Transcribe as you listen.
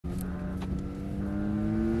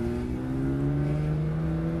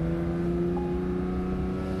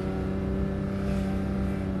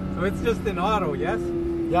So it's just in auto, yes?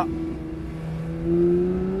 Yeah.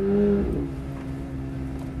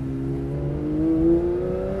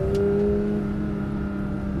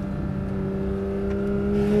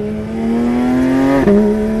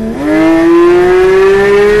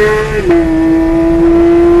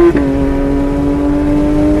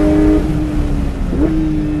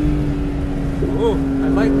 Ooh, I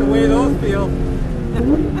like the way those feel.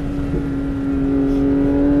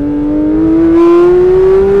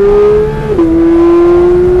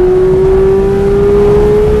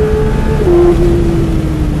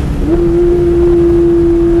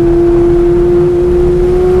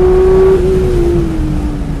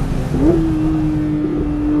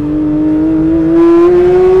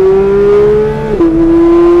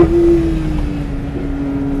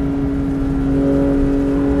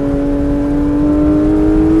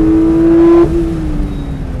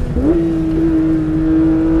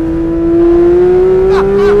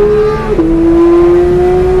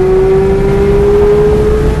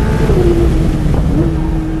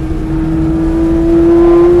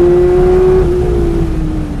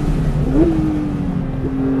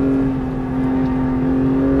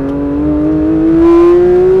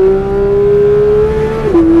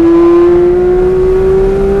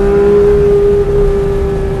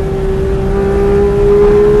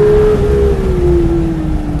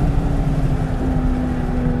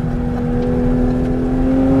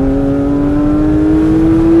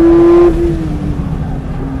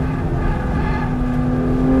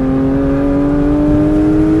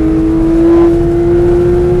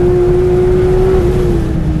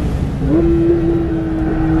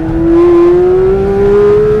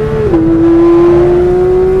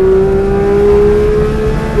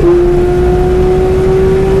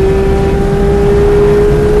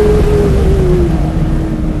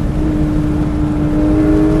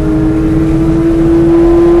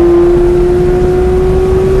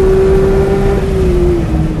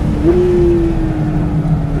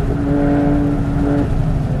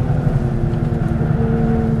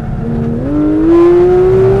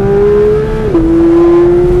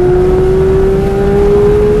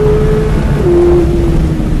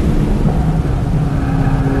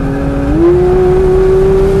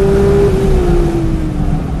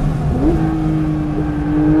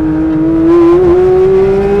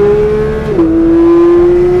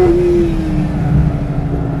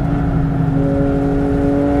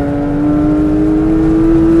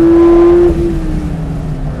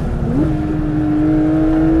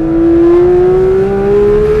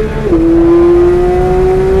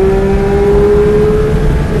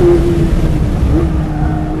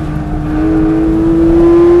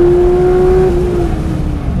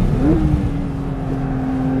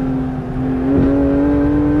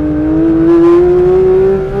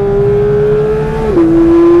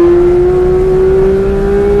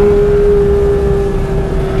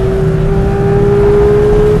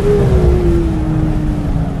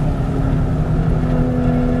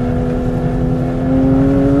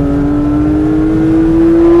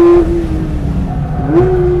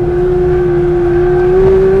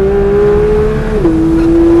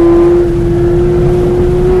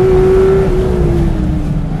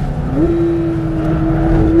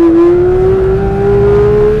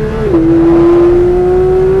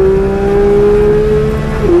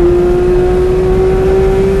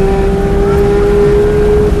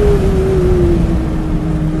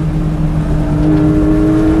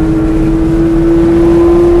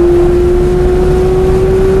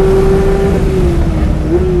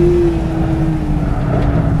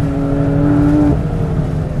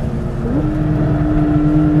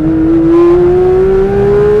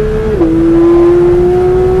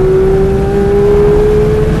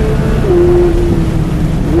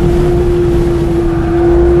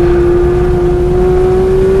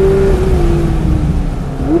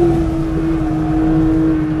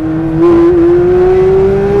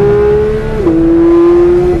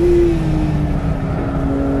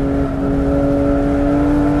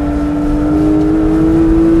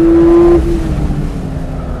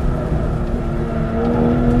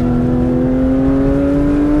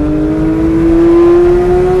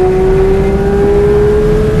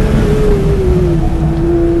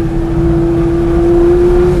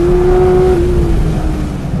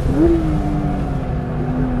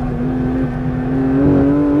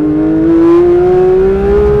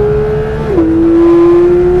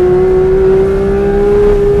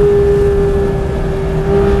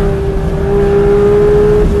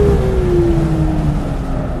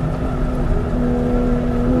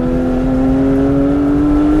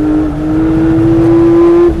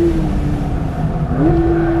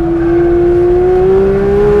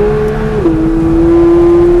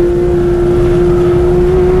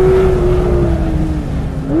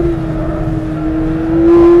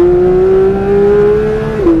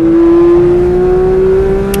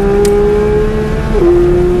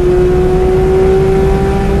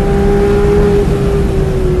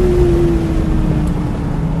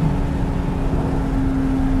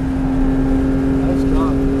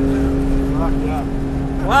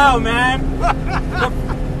 wow, man.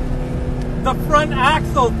 The front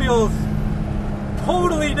axle feels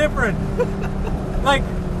totally different. Like,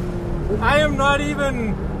 I am not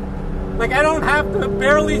even, like, I don't have to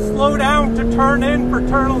barely slow down to turn in for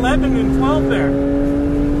turn 11 and 12 there.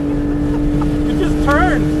 It just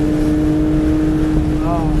turns.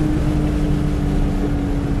 Oh.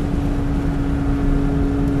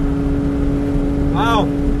 Wow.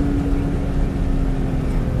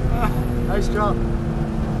 Nice job.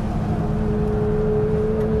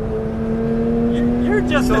 You're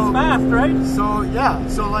just as fast, right? So yeah,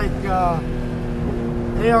 so like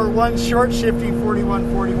AR1 short shifting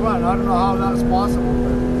 4141. I don't know how that's possible.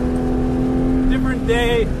 But Different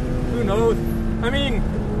day, who knows? I mean,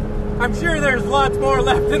 I'm sure there's lots more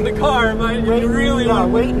left in the car, but you really want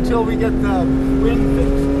to wait until we get the wind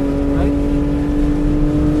fixed, right?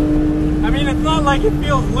 I mean, it's not like it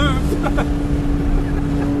feels loose.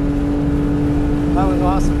 That was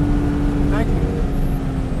awesome. Thank you.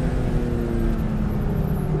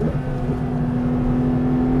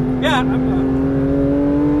 Yeah,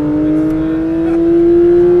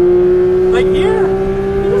 like here,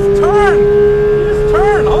 you just turn. You just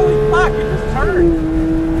turn. Holy fuck, you just turn.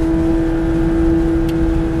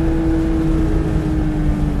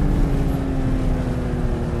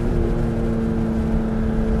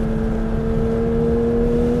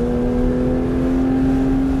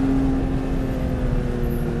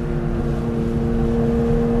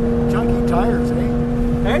 Chunky tires, eh?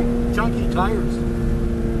 Hey? Chunky tires.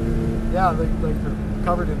 Yeah, like they're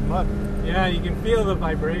covered in mud. Yeah, you can feel the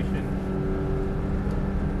vibration.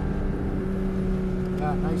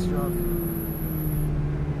 Yeah, nice job.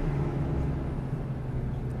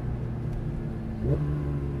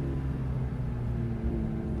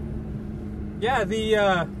 Yeah,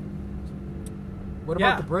 the What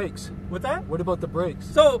about the brakes? What's that? What about the brakes?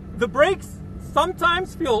 So the brakes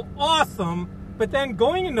sometimes feel awesome, but then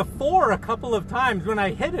going into 4 a couple of times when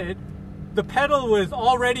I hit it, the pedal was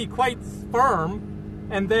already quite firm,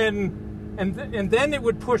 and then it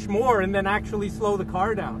would push more and then actually slow the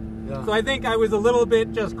car down. Yeah. So I think I was a little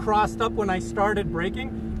bit just crossed up when I started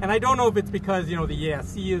braking, and I don't know if it's because, you know, the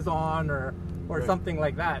ESC is on or Right. something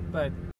like that, but